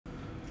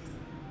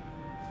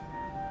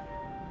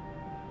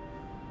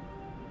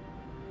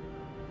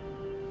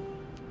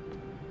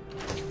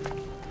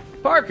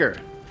Parker!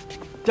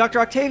 Dr.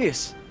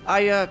 Octavius,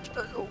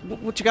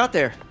 what you got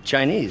there?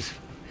 Chinese.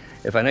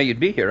 If I know you'd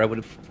be here, I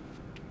would've...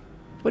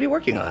 What are you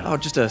working on? Oh,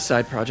 just a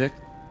side project.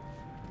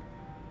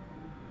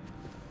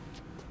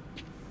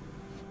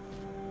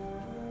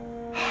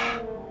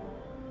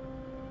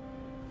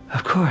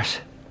 Of course.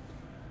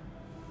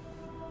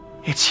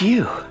 It's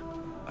you.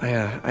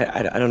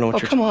 I don't know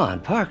what you're... Oh, come on,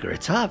 Parker,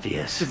 it's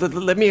obvious.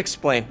 Let me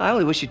explain. I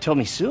only wish you told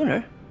me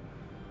sooner.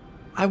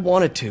 I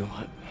wanted to,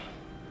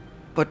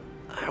 but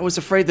I was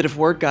afraid that if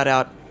word got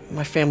out,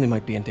 my family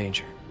might be in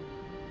danger.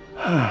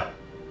 Huh.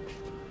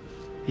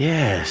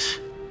 Yes.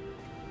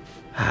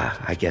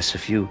 I guess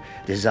if you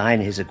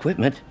design his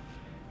equipment,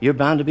 you're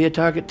bound to be a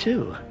target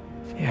too.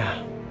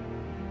 Yeah.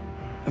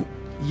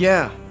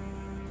 Yeah.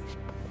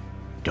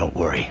 Don't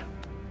worry.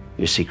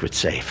 Your secret's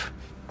safe.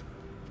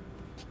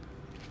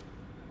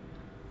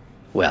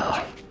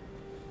 Well,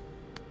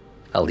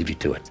 I'll leave you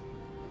to it.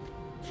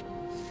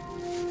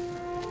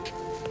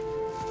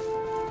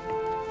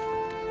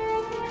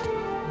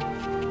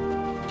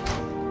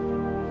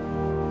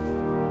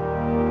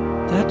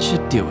 That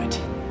should do it.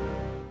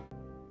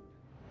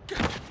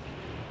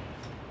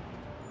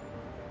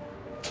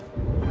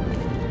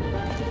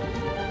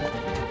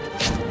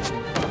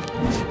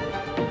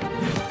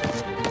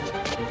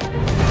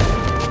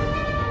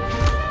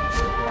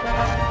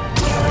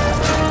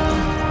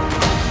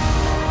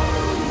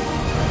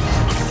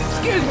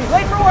 Excuse me,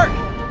 late for work!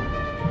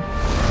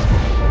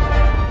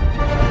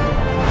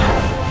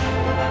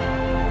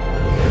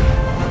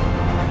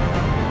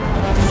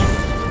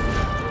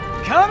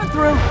 Coming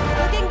through!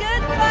 Looking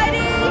good,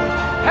 Spidey!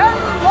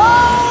 Hello,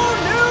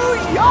 New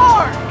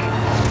York!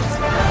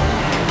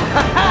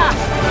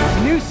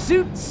 Haha! New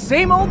suit,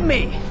 same old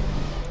me.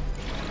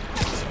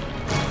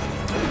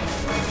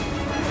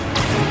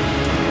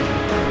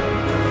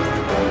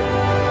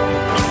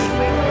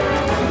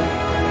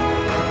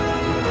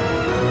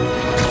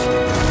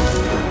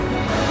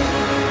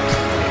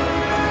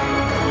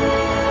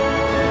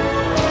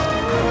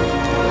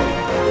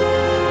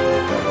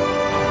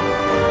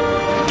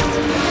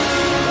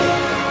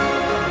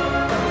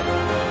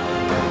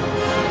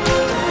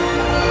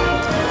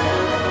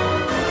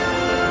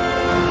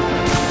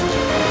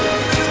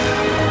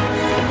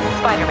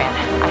 Spider-Man,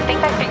 I think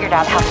I figured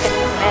out how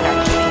Fitz's men are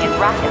keeping his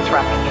rackets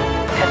running.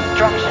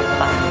 Construction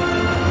sites.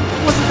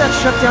 Wasn't that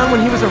shut down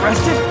when he was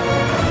arrested?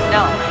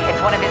 No, it's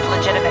one of his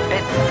legitimate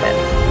businesses.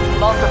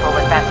 Multiple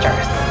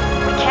investors.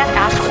 We can't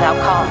act without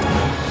cause.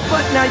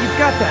 But now you've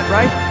got that,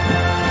 right?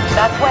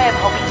 That's why I'm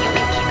hoping you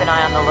can keep an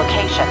eye on the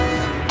locations.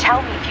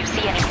 Tell me if you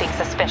see anything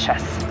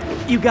suspicious.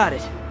 You got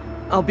it.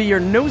 I'll be your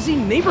nosy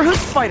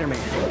neighborhood Spider-Man.